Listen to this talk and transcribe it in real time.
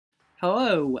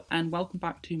Hello and welcome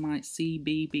back to my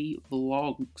CBB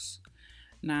vlogs.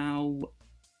 Now,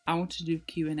 I want to do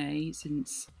Q&A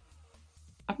since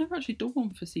I've never actually done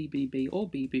one for CBB or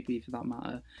BBB for that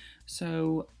matter,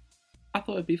 so I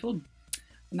thought it'd be fun.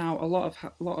 Now, a lot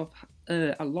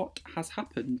has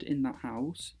happened in that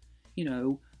house. You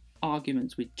know,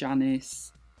 arguments with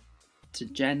Janice to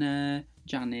Jenna,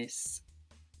 Janice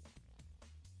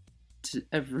to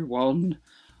everyone.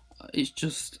 It's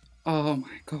just, oh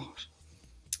my god.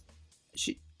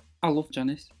 I love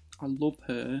Janice. I love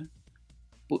her,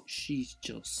 but she's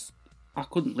just, I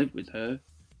couldn't live with her.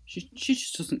 She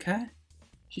just doesn't care.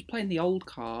 She's playing the old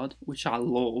card, which I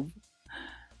love,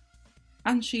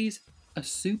 and she's a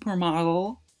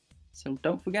supermodel, so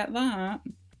don't forget that.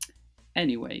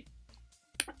 Anyway,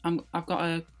 I've got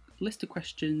a list of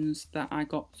questions that I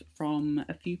got from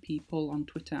a few people on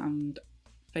Twitter and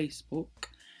Facebook,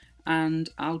 and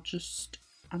I'll just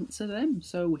answer them.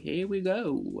 So here we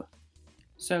go.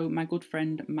 So my good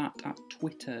friend Matt at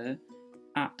Twitter,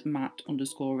 at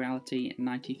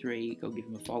Matt_reality93, go give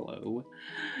him a follow,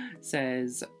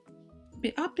 says,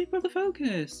 at Big Brother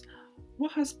Focus,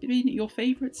 what has been your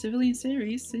favourite civilian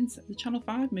series since the Channel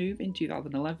 5 move in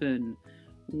 2011?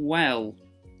 Well,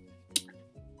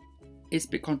 it's a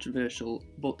bit controversial,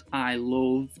 but I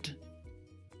loved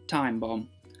Time Bomb.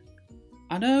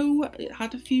 I know it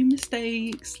had a few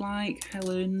mistakes, like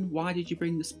Helen, why did you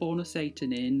bring the spawn of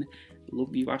Satan in?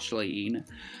 Love you, Ashleen.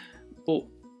 But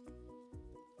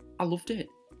I loved it.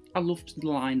 I loved the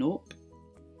lineup.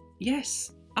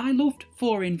 Yes, I loved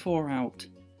 4 in, 4 out.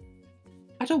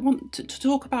 I don't want to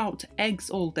talk about eggs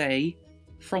all day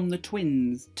from the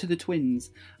twins to the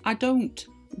twins. I don't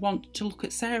want to look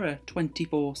at Sarah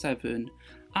 24/7.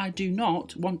 I do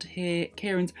not want to hear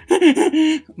Kieran's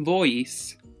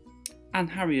voice. And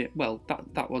Harriet, well,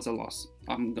 that was a loss.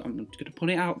 I'm going to put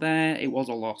it out there, it was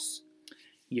a loss.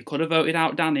 You could have voted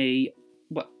out Danny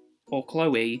or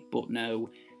Chloe, but no,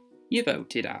 you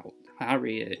voted out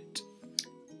Harriet.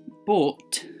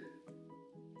 But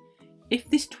if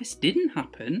this twist didn't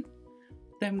happen,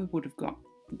 then we would have got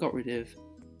rid of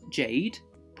Jade,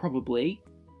 probably.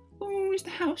 Oh, is the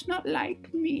house not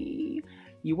like me?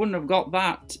 You wouldn't have got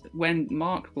that when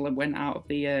Mark went out of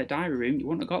the diary room. You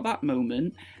wouldn't have got that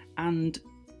moment. And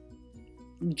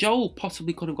Joel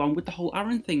possibly could have gone with the whole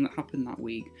Aaron thing that happened that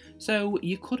week. So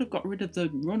you could have got rid of the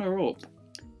runner-up.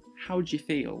 How do you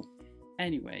feel?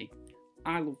 Anyway,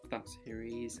 I loved that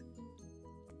series.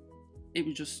 It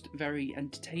was just very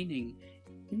entertaining.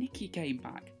 Nikki came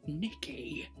back.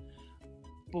 Nikki!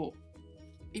 But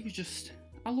it was just,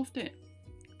 I loved it.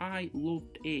 I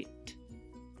loved it.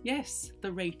 Yes,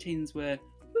 the ratings were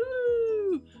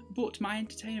woo! But my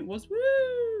entertainment was woo!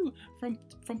 From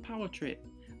Power Trip.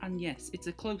 And yes, it's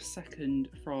a close second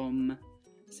from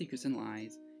Secrets and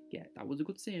Lies. Yeah, that was a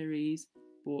good series,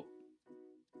 but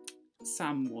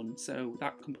Sam won, so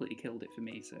that completely killed it for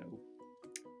me, so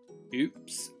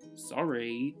oops,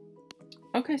 sorry.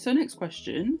 Okay, so next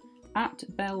question, at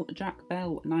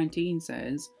BellJackBell19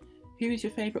 says, who is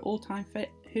your all-time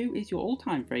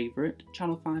favourite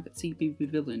Channel 5 at CBB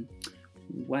villain?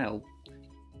 Well,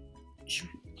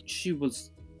 she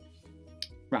was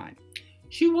right.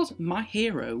 She was my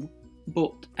hero,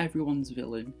 but everyone's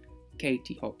villain,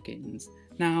 Katie Hopkins.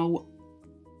 Now,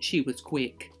 she was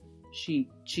quick. She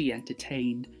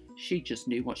entertained. She just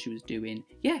knew what she was doing.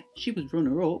 Yeah, she was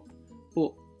runner-up,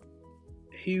 but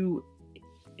who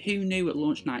knew at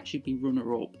launch night she'd be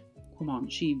runner-up? Come on,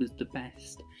 she was the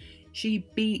best. She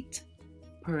beat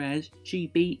Perez. She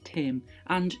beat him.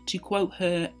 And to quote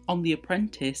her on The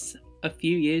Apprentice a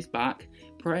few years back,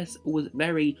 Perez was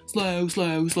very slow.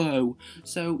 So,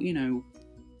 you know,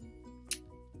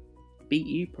 beat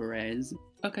you, Perez.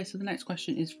 Okay, so the next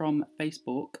question is from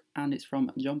Facebook, and it's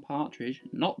from John Partridge,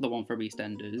 not the one from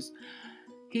EastEnders.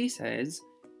 He says,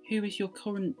 who's the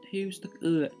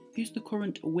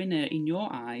current winner in your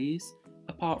eyes,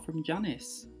 apart from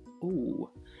Janice? Ooh.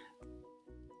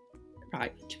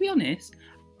 Right, to be honest,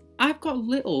 I've got a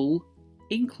little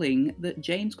inkling that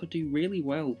James could do really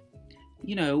well.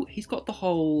 You know, he's got the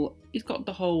whole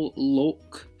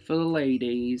look for the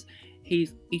ladies.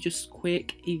 He's just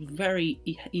quick. He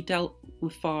dealt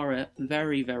with Farah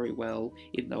very, very well,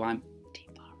 even though I'm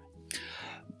Team Farah.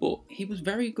 But he was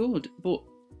very good. But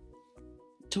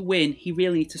to win, he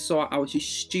really needs to sort out his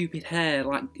stupid hair.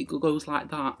 Like, it goes like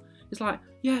that. It's like,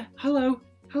 yeah, hello,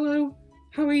 how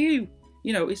are you?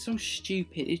 You know, it's so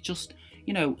stupid. It's just,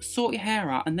 you know, sort your hair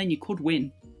out and then you could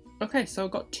win. Okay, so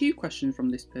I've got 2 questions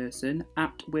from this person,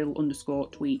 at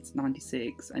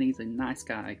Will_tweets96, and he's a nice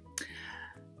guy.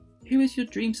 Who is your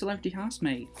dream celebrity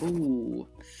housemate? Ooh.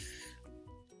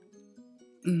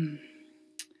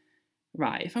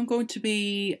 Right, if I'm going to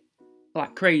be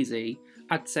like crazy,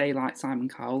 I'd say like Simon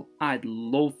Cowell. I'd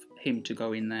love him to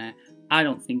go in there. I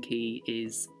don't think he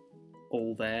is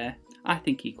all there. I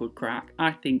think he could crack.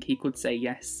 I think he could say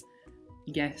yes,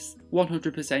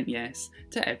 100% yes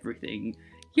to everything.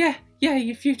 Yeah,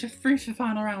 you're through to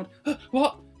final round.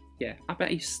 What? Yeah, I bet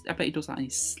he does that in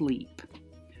his sleep.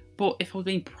 But if I was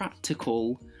being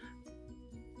practical,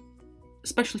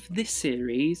 especially for this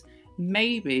series,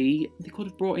 maybe they could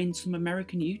have brought in some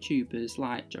American YouTubers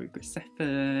like Joey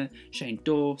Graceffa, Shane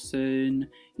Dawson.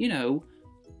 You know,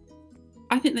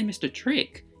 I think they missed a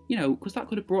trick. You know, because that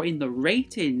could have brought in the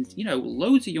ratings. You know,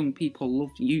 loads of young people love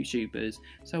YouTubers.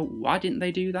 So why didn't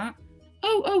they do that?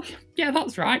 Oh, yeah,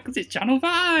 that's right, because it's Channel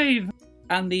 5.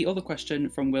 And the other question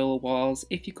from Will was,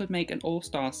 if you could make an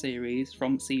all-star series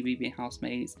from CBB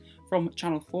Housemates from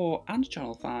Channel 4 and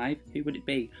Channel 5, who would it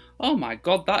be? Oh my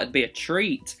god, that'd be a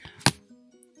treat.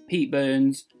 Pete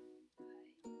Burns,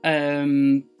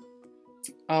 John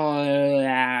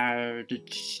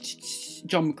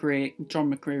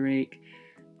McCririck,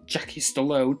 Jackie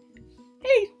Stallone.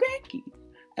 Hey, Greggy.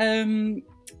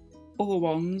 Other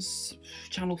ones,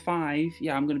 Channel 5.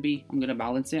 Yeah, I'm gonna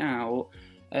balance it out.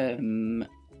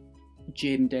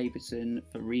 Jim Davidson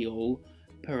for real,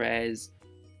 Perez,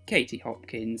 Katie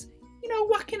Hopkins. You know,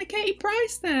 whacking a Katie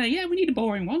Price there. Yeah, we need a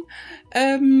boring one.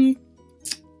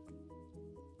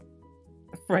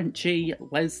 Frenchie,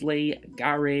 Leslie,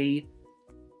 Gary.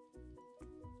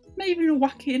 Maybe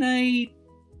whacking a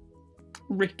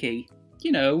Ricky.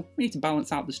 You know, we need to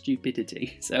balance out the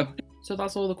stupidity. So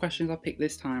that's all the questions I picked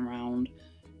this time round.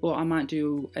 But I might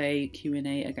do a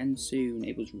Q&A again soon.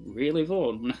 It was really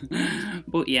fun.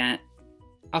 But yeah,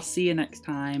 I'll see you next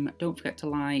time. Don't forget to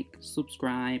like,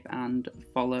 subscribe, and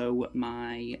follow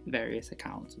my various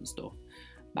accounts and stuff.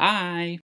 Bye!